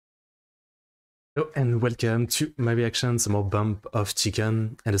Hello and welcome to my reaction to more Bump of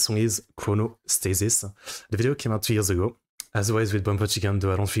Chicken, and the song is Chronostasis. The video came out 2 years ago. As always with Bump of Chicken,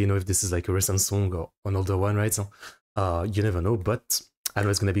 though I don't really know if this is like a recent song or an older one, right? You never know, but I know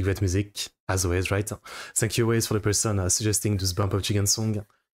it's gonna be great music, as always, right? Thank you always for the person suggesting this Bump of Chicken song.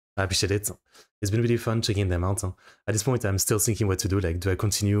 I appreciate it. It's been really fun checking them out. At this point, I'm still thinking what to do. Like, do I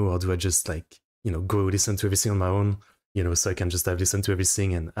continue or do I just like, you know, go listen to everything on my own? You know, so I can just have listened to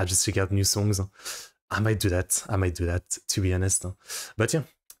everything and I just check out new songs. I might do that, to be honest. But yeah,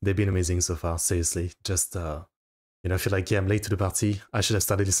 they've been amazing so far, seriously. Just, you know, I feel like, yeah, I'm late to the party. I should have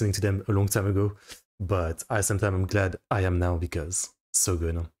started listening to them a long time ago. But at the same time, I'm glad I am now because so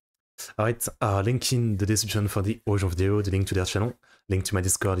good. Alright, link in the description for the original video, the link to their channel, link to my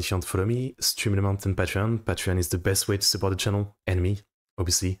Discord if you want to follow me, stream element and Patreon. Patreon is the best way to support the channel and me.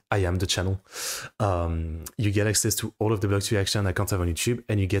 Obviously, I am the channel. You get access to all of the blocked reaction I can't have on YouTube,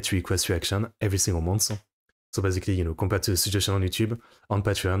 and you get to request reaction every single month. So basically, you know, compared to the suggestion on YouTube, on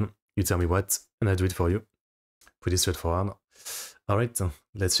Patreon, you tell me what, and I do it for you. Pretty straightforward. Alright,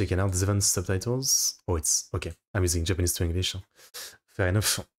 let's check it out. 7 subtitles. Oh, it's okay. I'm using Japanese to English. Fair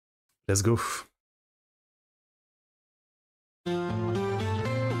enough. Let's go.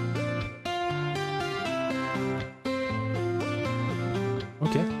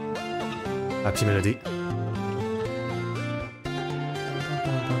 Okay. Happy melody.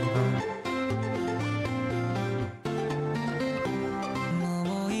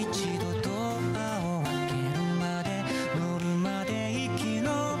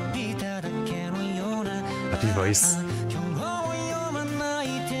 Happy voice.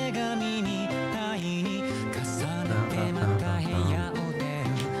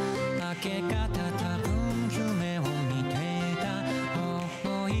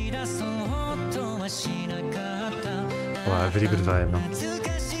 Wow, very good vibe.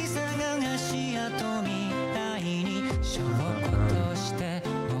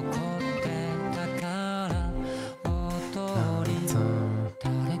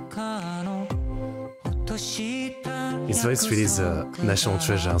 His voice really is a national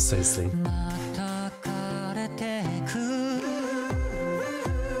treasure, seriously.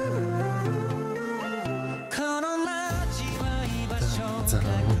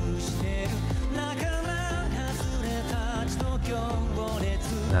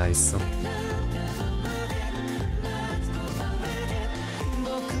 Nice.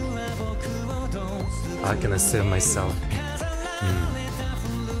 How can I save myself?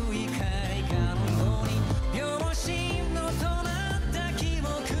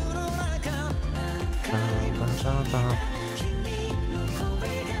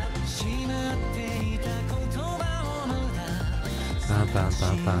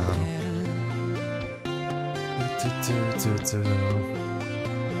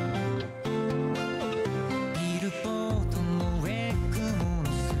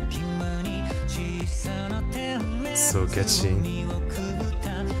 So catchy.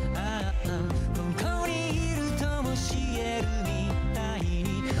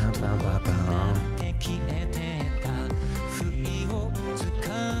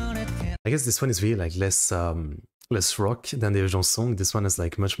 I guess this one is really like less rock than the original song. This one is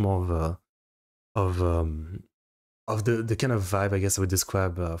like much more of the kind of vibe I guess I would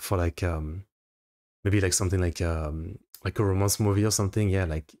describe for like maybe like something like a romance movie or something. Yeah,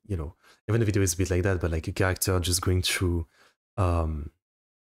 like, you know, even the video is a bit like that, but like a character just going through I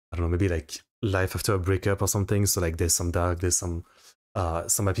don't know, maybe like life after a breakup or something. So like there's some dark, there's some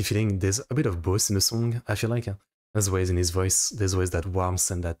happy feeling. There's a bit of both in the song, I feel like. There's always in his voice, there's always that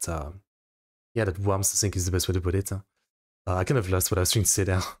warmth, and that yeah, that warmth I think is the best way to put it. I kind of lost what I was trying to say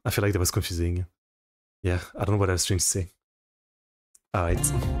there. I feel like that was confusing. Yeah, I don't know what I was trying to say.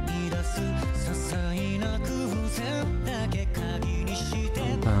 Alright.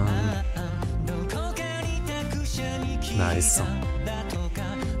 Nice.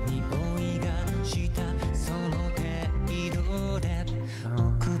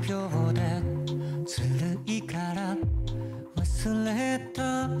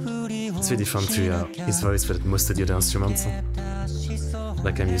 It's really fun to hear his voice with most of the other instruments,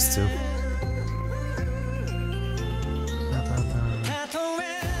 like I'm used to.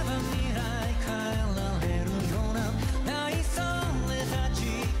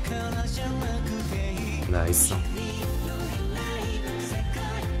 Nice.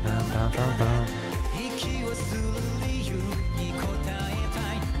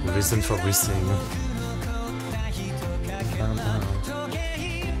 Reason for breathing.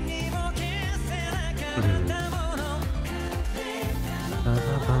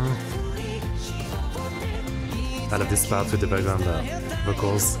 I love this part with the background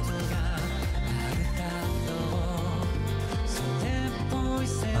vocals.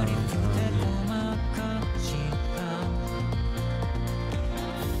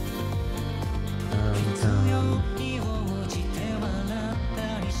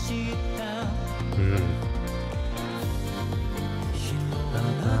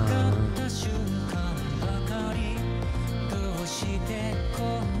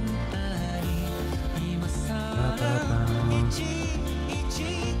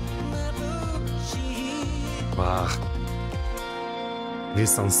 Wow.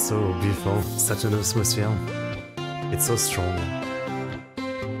 This sounds so beautiful, such an atmosphere. It's so strong.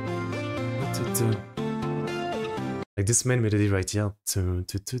 Like this main melody right here,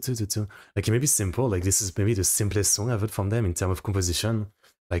 like it may be simple, like this is maybe the simplest song I've heard from them in terms of composition.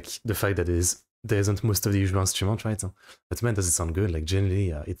 Like the fact that there isn't most of the usual instrument, right? But man, does it sound good? Like generally,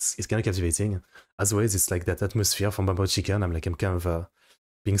 it's kind of captivating. As always, it's like that atmosphere from Bumper Chicken. I'm kind of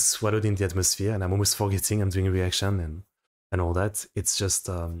being swallowed in the atmosphere, and I'm almost forgetting I'm doing a reaction and all that. It's just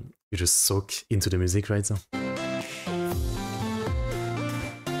you just soak into the music, right?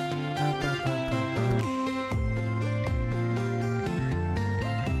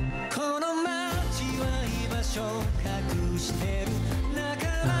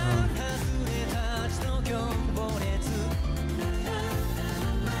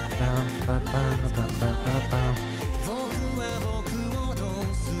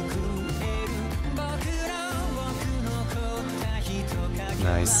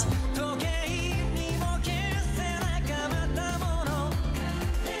 Nice.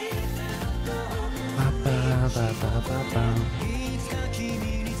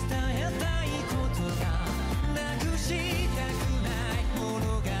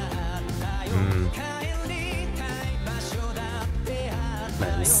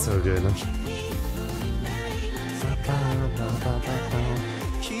 Man, it's so good.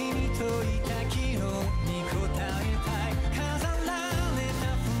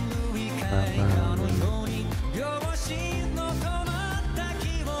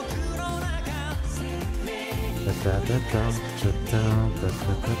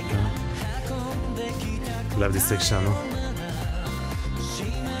 Love this section.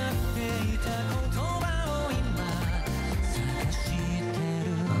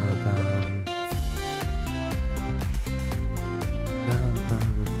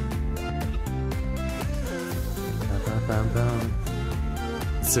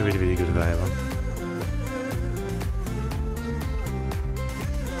 It's a really, really good vibe.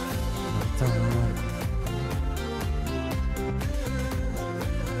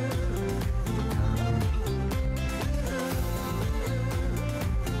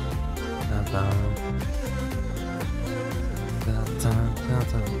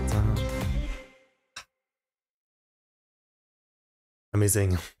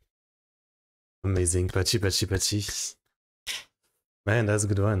 Amazing. Amazing. Patchy. Man, that's a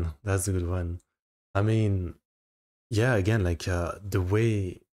good one. That's a good one. I mean, yeah, again, like the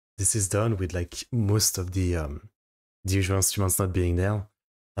way this is done with like most of the usual instruments not being there,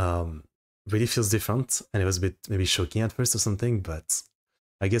 really feels different, and it was a bit maybe shocking at first or something, but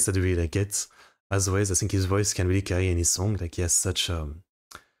I guess I do really like it. As always, I think his voice can really carry any song. Like he has such a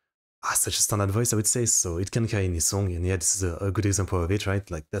standard voice, I would say, so it can carry any song. And yeah, this is a good example of it,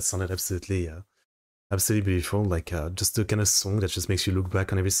 right? Like that sounded absolutely beautiful. Like just the kind of song that just makes you look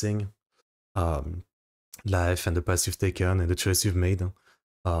back on everything, life and the path you've taken and the choice you've made.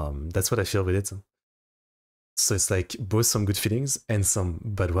 That's what I feel with it. So it's like both some good feelings and some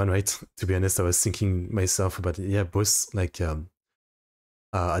bad one, right? To be honest, I was thinking myself about it. Yeah, both like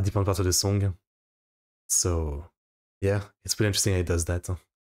at different parts of the song. So yeah, it's pretty interesting how it does that.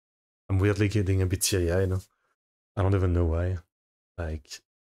 I'm weirdly getting a bit teary-eyed. I don't even know why. Like,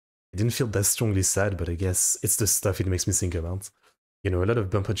 I didn't feel that strongly sad, but I guess it's the stuff it makes me think about. You know, a lot of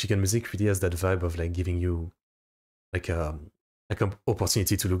Bumper Chicken music really has that vibe of like giving you like an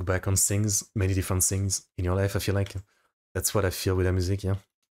opportunity to look back on things, many different things in your life. I feel like that's what I feel with that music. Yeah,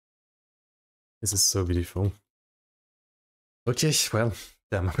 this is so beautiful. Okay, well,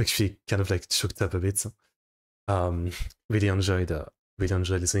 damn, I'm actually kind of like choked up a bit. Really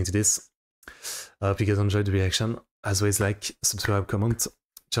enjoyed listening to this. I hope you guys enjoyed the reaction. As always, like, subscribe, comment.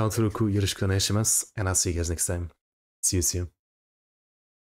 Ciao, yoroshiku onegaishimasu, and I'll see you guys next time. See you soon.